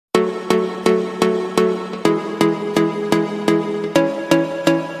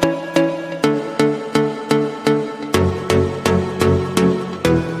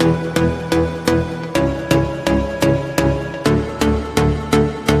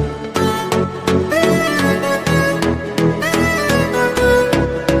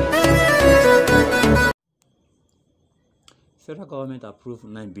federal government approved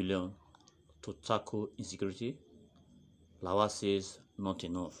 9 billion to tackle insecurity. Lawan says not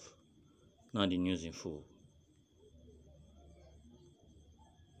enough. Now the news in full.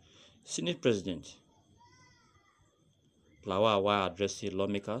 Senate President Lawan, while addressing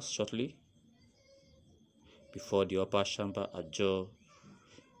lawmakers shortly before the upper chamber adjourned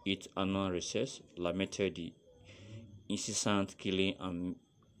its annual recess, lamented the incessant killing and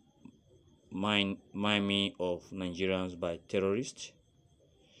maiming of Nigerians by terrorists.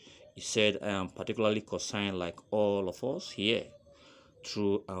 He said, "I am particularly concerned, like all of us here,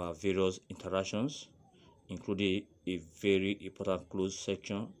 through our various interactions, including a very important closed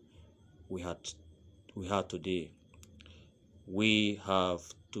section we had today. We have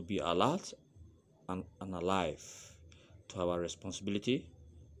to be alert and alive to our responsibility,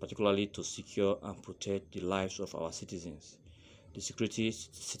 particularly to secure and protect the lives of our citizens. The security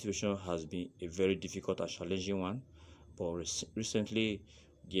situation has been a very difficult and challenging one, but recently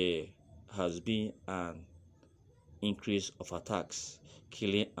there has been an increase of attacks,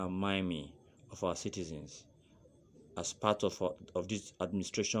 killing and maiming of our citizens. As part of this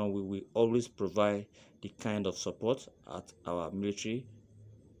administration, we will always provide the kind of support at our military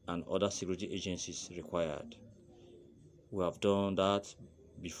and other security agencies required. We have done that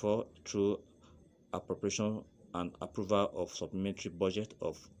before through appropriation and approval of supplementary budget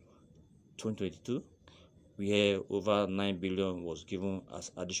of 2022, where over 9 billion was given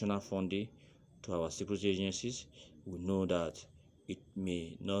as additional funding to our security agencies. We know that it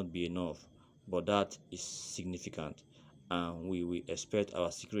may not be enough, but that is significant, and we will expect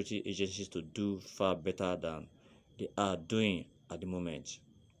our security agencies to do far better than they are doing at the moment."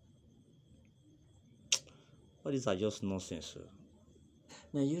 All these are just nonsense.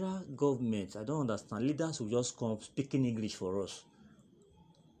 Nigeria government, I don't understand. Leaders will just come speaking English for us.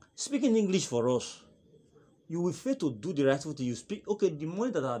 Speaking English for us. You will fail to do the right thing. You speak, okay, the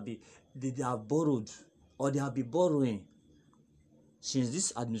money that they have borrowed or they have been borrowing since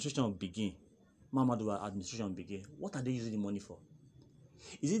this administration began, Mamadou administration began, what are they using the money for?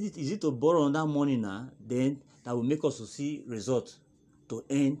 Is it to borrow on that money now, then that will make us to see results to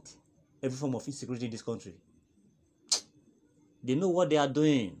end every form of insecurity in this country? They know what they are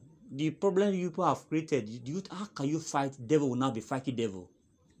doing. The problem you people have created, how can you fight? Devil will now be fighting devil.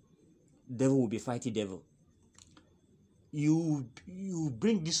 Devil will be fighting devil. You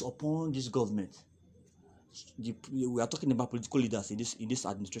bring this upon this government. We are talking about political leaders in this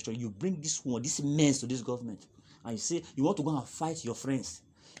administration. You bring this mess to this government, and you say you want to go and fight your friends.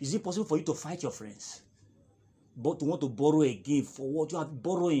 Is it possible for you to fight your friends? But you want to borrow again for what you are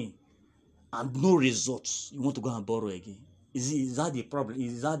borrowing, and no results. You want to go and borrow again. Is that the problem?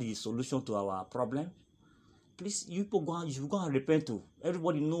 Is that the solution to our problem? Please, you people you should go and repent to.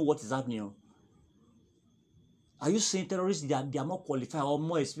 Everybody know what is happening. Are you saying terrorists they are more qualified or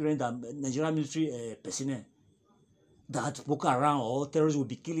more experienced than Nigerian military personnel? That Boko Haram or terrorists will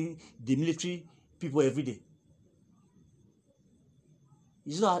be killing the military people every day?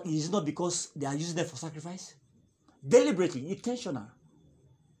 Is it not because they are using them for sacrifice? Deliberately, intentional.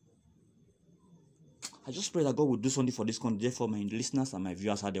 I just pray that God will do something for this country. Therefore, my listeners and my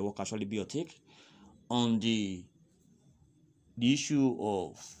viewers, how they will actually be your take on the issue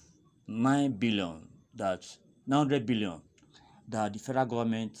of 9 billion, that 900 billion that the federal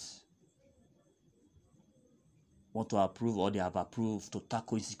government want to approve or they have approved to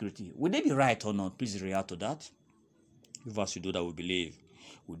tackle insecurity. Will they be right or not? Please react to that. If as you do that, we believe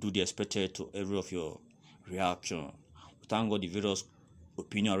we'll do the expected to every of your reaction. We thank God the various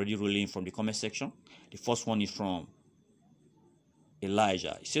opinion already rolling from the comment section. The first one is from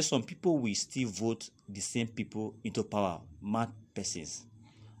Elijah. He says some people will still vote the same people into power. Mad persons.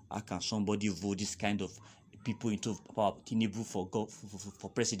 How can somebody vote this kind of people into power? Tinubu for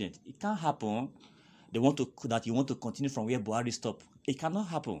president? It can't happen. They want you want to continue from where Buhari stopped. It cannot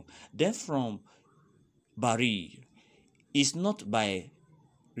happen. Then from Barry, it's not by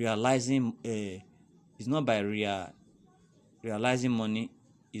realizing realizing money,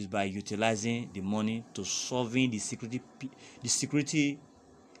 is by utilizing the money to solving the security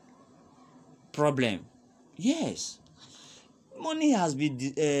problem. Yes, money has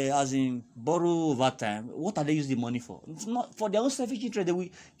been borrowed over time. What are they using the money for? It's not for their own selfish interest.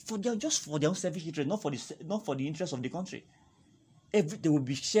 Just for their own selfish interest, not for the interest of the country. They will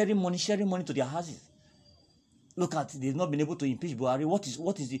be sharing money to their houses. Look at, they've not been able to impeach Buhari. What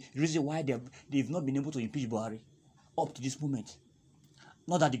is the reason why they've not been able to impeach Buhari up to this moment?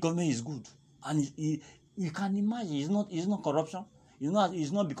 Not that the government is good, and you can imagine it's not corruption.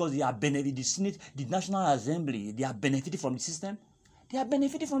 It's not because they are benefiting the Senate, the National Assembly. They are benefiting from the system. They are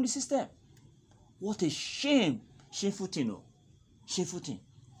benefiting from the system. What a shameful thing, no. shameful thing.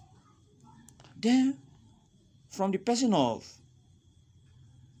 Then from the person of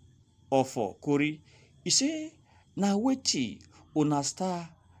Kori, he say na wetin una star.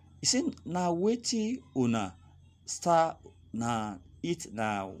 He say na wetin una star na it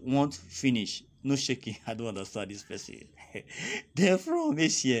na want finish. No shaking. I don't understand this person. Then from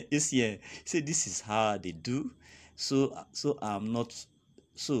ACN, say this is how they do. So I'm not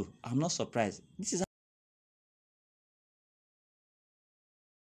surprised. This is